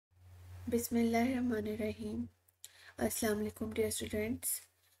Bismillahirrahmanirrahim. Assalamu alaikum, dear students.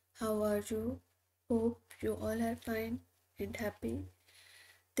 How are you? Hope you all are fine and happy.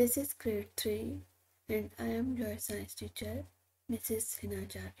 This is grade 3 and I am your science teacher, Mrs. Hina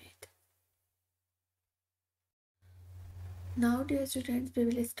Javed. Now, dear students, we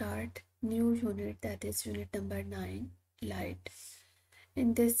will start new unit, that is unit number 9, light.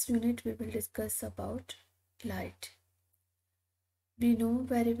 In this unit, we will discuss about light. We know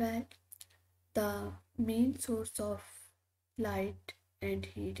very well the main source of light and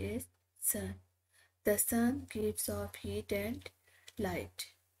heat is sun. The sun gives off heat and light.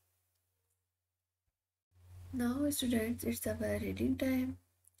 Now students, it's our reading time.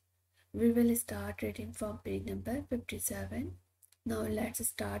 We will start reading from page number 57. Now let's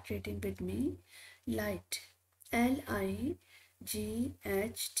start reading with me. Light. Light.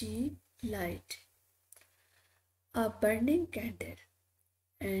 Light. A burning candle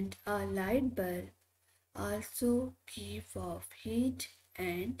and a light bulb also give off heat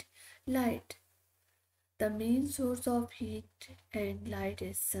and light. The main source of heat and light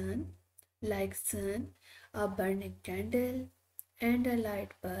is sun. Like sun, a burning candle and a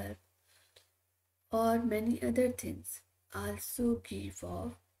light bulb or many other things also give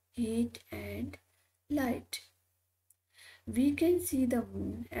off heat and light. We can see the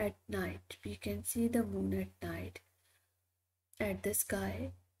moon at night. We can see the moon at night at the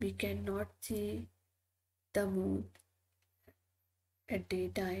sky. We cannot see the moon at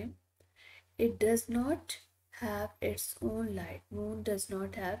daytime. It does not have its own light. Moon does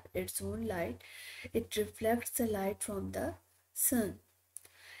not have its own light. It reflects the light from the sun.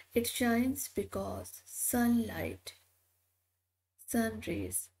 It shines because sun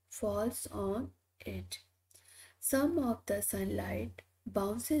rays falls on it. Some of the sunlight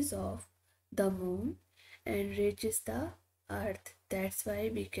bounces off the moon and reaches the earth. That's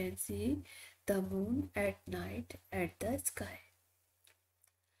why we can see the moon at night at the sky.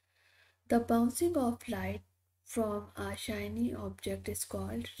 The bouncing of light from a shiny object is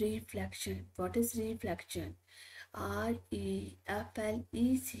called reflection. What is reflection? Reflection.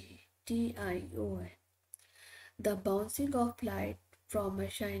 The bouncing of light from a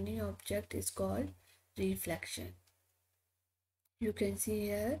shiny object is called reflection. You can see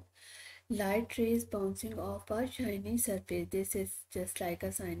here light rays bouncing off a shiny surface. This is just like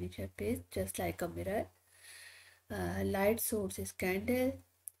a shiny surface, just like a mirror. Light source is candle.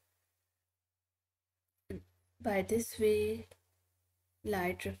 By this way,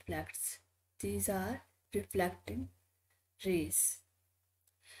 light reflects. These are reflecting rays.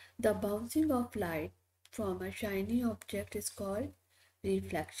 The bouncing of light from a shiny object is called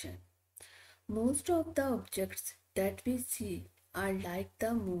reflection. Most of the objects that we see are like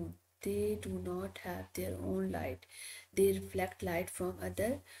the moon. They do not have their own light. They reflect light from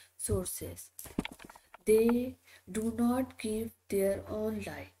other sources. They do not give their own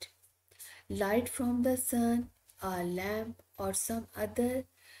light. Light from the sun, a lamp, or some other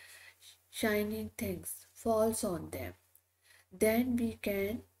shining things falls on them. Then we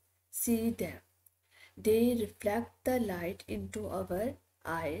can see them. They reflect the light into our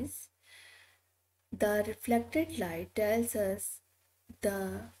eyes. The reflected light tells us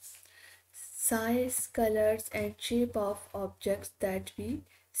the size, colors, and shape of objects that we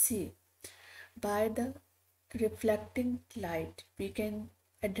see. By the reflecting light, we can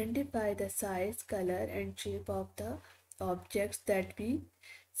identify the size, color, and shape of the objects that we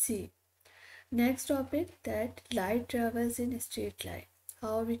see. Next topic, that light travels in a straight line.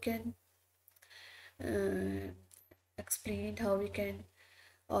 How we can explain how we can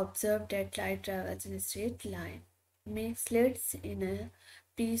observe that light travels in a straight line. Make slits in a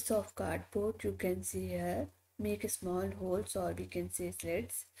piece of cardboard. You can see here. Make small holes, or we can say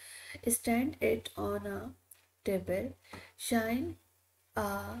slits. Stand it on a table. Shine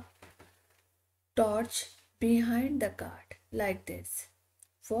a torch behind the card like this.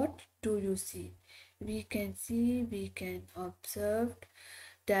 What do you see? We can observe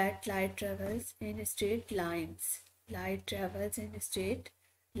that light travels in straight lines. Light travels in straight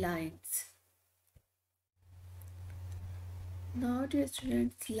lines. Now, dear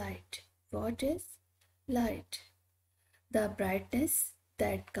students, light. What is light? The brightness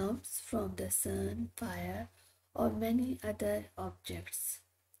that comes from the sun, fire, or many other objects.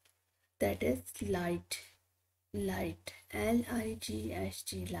 That is light. Light.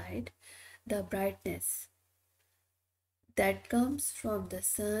 L-I-G-H-T, light. The brightness that comes from the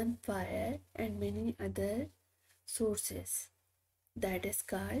sun, fire, and many other sources. That is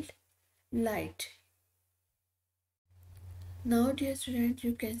called light. Now, dear students,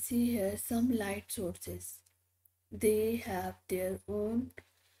 you can see here some light sources. They have their own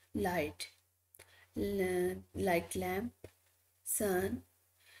light, like lamp, sun,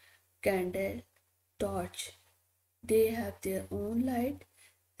 candle, torch. They have their own light.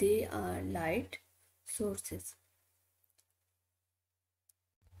 They are light sources.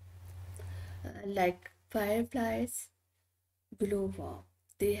 Like fireflies, glowworm.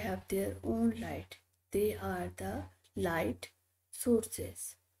 They have their own light. They are the light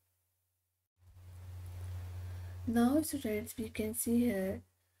sources. Now, students, we can see here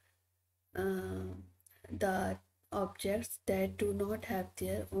the objects that do not have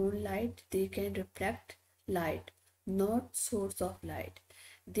their own light. They can reflect light, not source of light.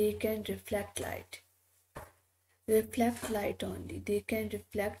 They can reflect light. Reflect light only. They can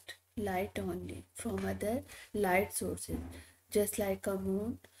reflect light only from other light sources, just like a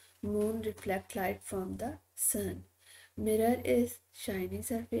moon. Moon reflect light from the sun. Mirror is shiny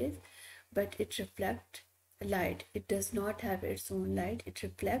surface, but it reflect light. It does not have its own light. It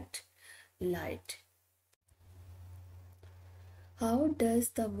reflect light. How does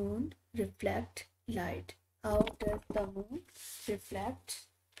the moon reflect light? How does the moon reflect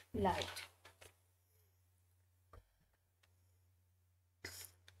light?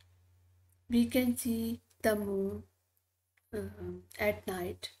 We can see the moon at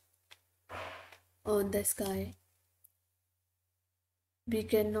night on the sky. We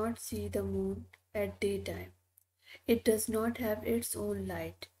cannot see the moon at daytime. It does not have its own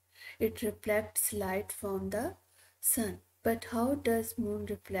light. It reflects light from the sun. But how does moon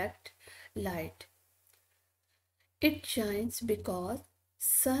reflect light? It shines because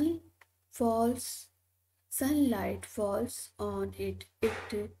sun falls sunlight falls on it.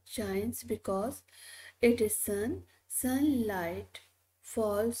 It shines because it is sun. Sunlight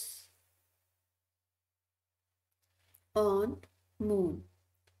falls on moon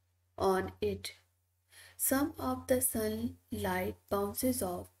on it. Some of the sunlight bounces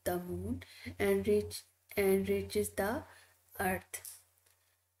off the moon and reaches the earth.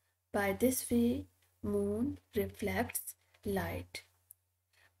 By this way, moon reflects light.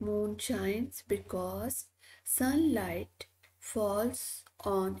 Moon shines because sunlight falls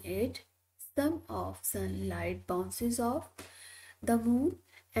on it. Some of sunlight bounces off the moon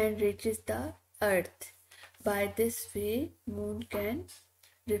and reaches the earth. By this way, moon can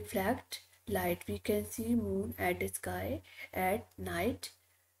reflect light. We can see moon at the sky at night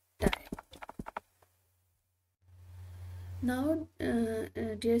time. Now,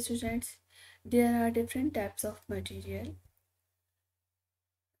 dear students, there are different types of material.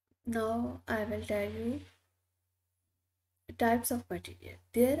 Now I will tell you types of material.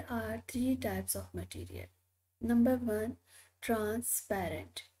 There are three types of material. Number one,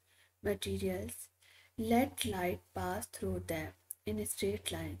 transparent materials. Let light pass through them in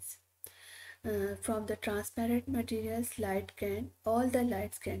straight lines. From the transparent materials, all the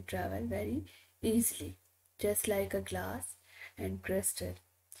lights can travel very easily, just like a glass and crystal.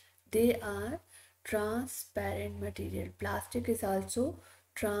 They are transparent material. Plastic is also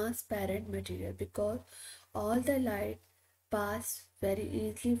transparent material because all the light pass very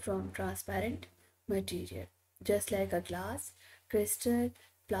easily from transparent material, just like a glass, crystal,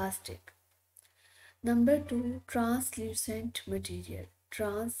 plastic. Number two, translucent material.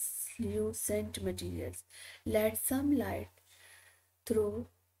 Translucent materials. Let some light through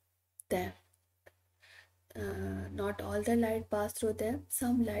them. Not all the light pass through them.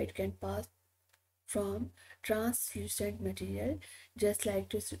 Some light can pass from translucent material, just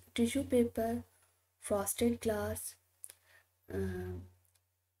like tissue paper, frosted glass,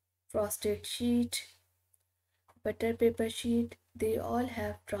 frosted sheet, butter paper sheet. They all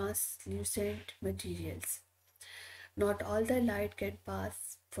have translucent materials. Not all the light can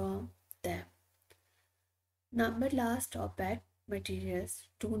pass from them. Number last, opaque materials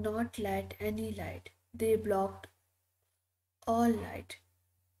do not let any light. They block all light.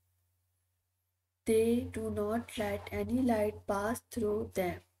 They do not let any light pass through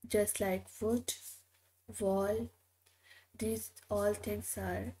them, just like wood, wall. These all things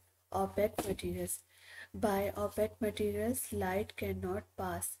are opaque materials. By opaque materials, light cannot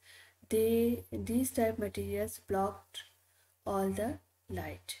pass. These type materials blocked all the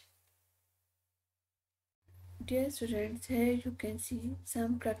light. Dear students, here you can see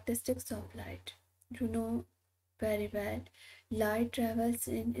some characteristics of light. You know very well, light travels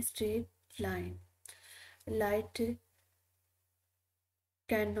in a straight line. Light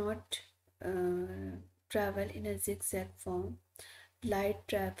cannot travel in a zigzag form. Light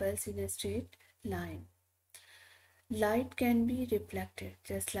travels in a straight line. Light can be reflected,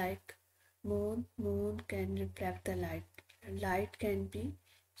 just like moon. Moon can reflect the light. Light can be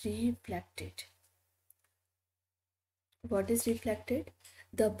reflected. What is reflected?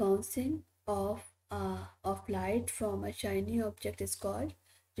 The bouncing of light from a shiny object is called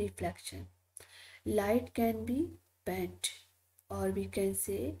reflection. Light can be bent, or we can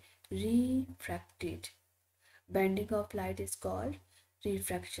say refracted. Bending of light is called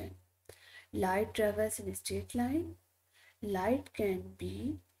refraction. Light travels in a straight line. Light can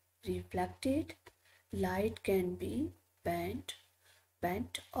be reflected. Light can be bent,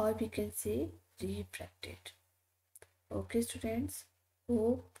 or we can say refracted. Okay, students.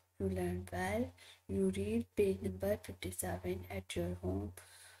 Hope you learned well. You read page number 57 at your home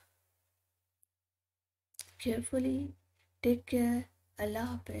carefully. Take care.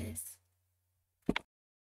 Allah Hafiz.